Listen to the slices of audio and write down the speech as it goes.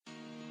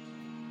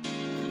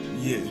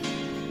Yeah,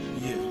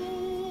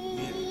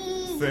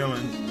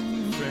 failing,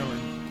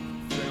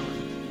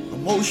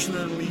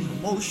 emotionally me.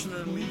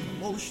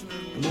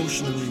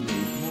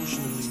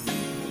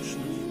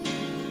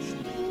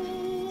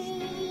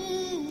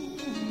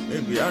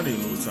 Maybe I need a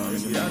little time,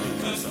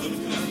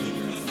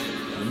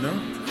 you know?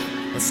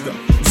 Let's go.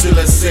 Still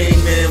that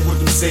same man with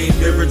them same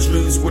mirror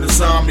dreams, with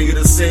insomnia,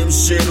 the same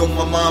shit on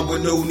my mind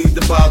with no need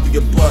to bother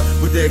your butt.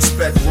 What they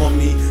expect from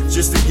me?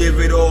 Just to give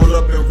it all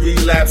up and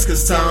relapse,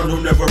 cause time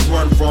don't never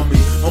run from me.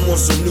 I'm on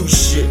some new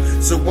shit,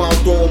 so I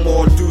don't throw them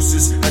all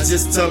deuces. I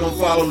just tell them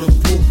follow the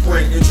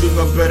blueprint and dream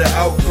of better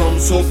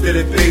outcomes. Hope that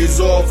it pays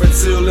off.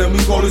 Until then, we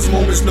call these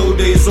moments no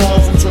days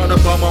off. I'm trying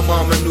to buy my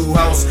mom a new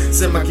house,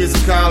 send my kids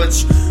to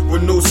college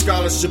with no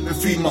scholarship and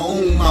feed my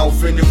own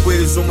mouth. And it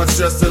weighs on my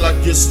chest till I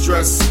get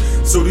stressed.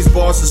 So these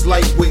bars is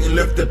lightweight and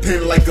lift the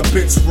pen like a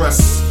bench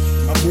press.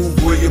 I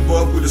move way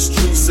above where the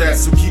streets at,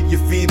 so keep your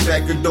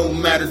feedback. It don't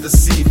matter to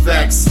see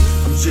facts.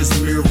 I'm just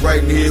me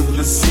right here with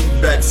the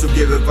seat back. So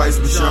give advice,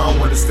 but y'all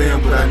don't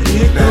understand what I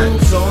need back. It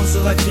goes on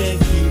till I can't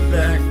keep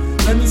back.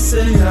 Let me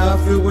say how I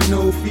feel with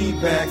no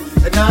feedback,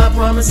 and I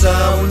promise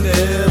I will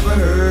never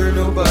hurt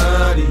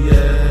nobody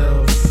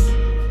else.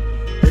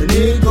 And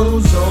it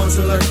goes on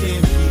till I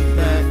can't keep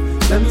back.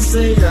 Let me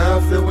say how I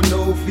feel with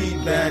no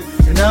feedback,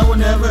 and I will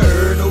never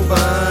hurt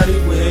nobody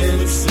when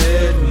it's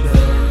said and done.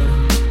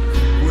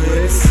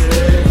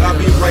 I'll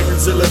be writing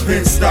till the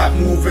pen stop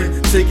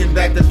moving, taking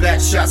back-to-back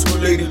shots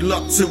with Lady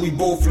Luck till we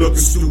both looking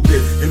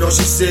stupid. And all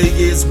she say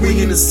is,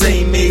 we in the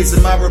same maze,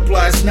 and my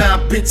reply is, nah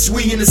bitch,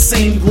 we in the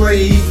same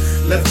grave.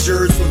 Left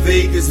Jersey for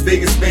Vegas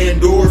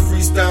Bandor,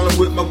 freestyling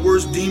with my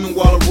worst demon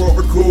while the world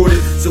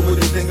recorded. So when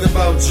they think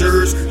about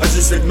Jersey, I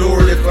just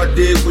ignore it. If I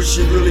did what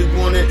she really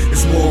wanted,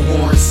 it's more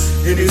warrants.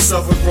 And they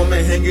suffer from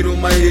it, hanging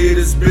on my head,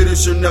 it's bitter,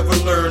 she'll never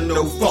learn,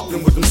 no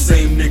fucking with them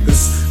same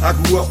niggas. I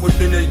grew up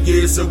within a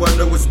year, so I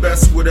know it's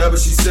best. Whatever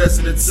she says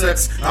in the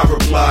text, I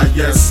reply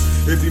yes.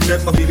 If you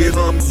met my baby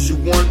hums, you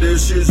wonder if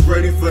she's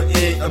ready for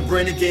a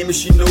branded game, and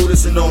she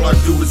noticed, and all I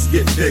do is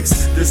get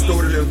fixed.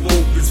 Distorted and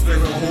focused,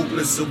 feeling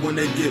hopeless, so when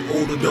they get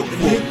older, don't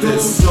quote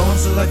this. It goes on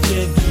till I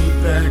can't keep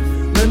back.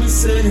 Let me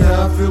say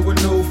how I feel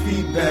with no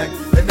feedback,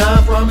 and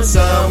I promise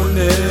I will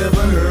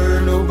never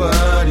hurt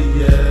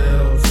nobody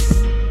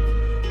else.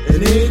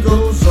 And it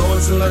goes on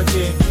till I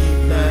can't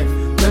keep back.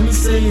 Let me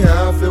say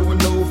how I feel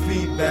with no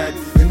feedback,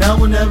 and I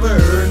will never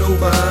hurt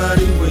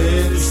nobody.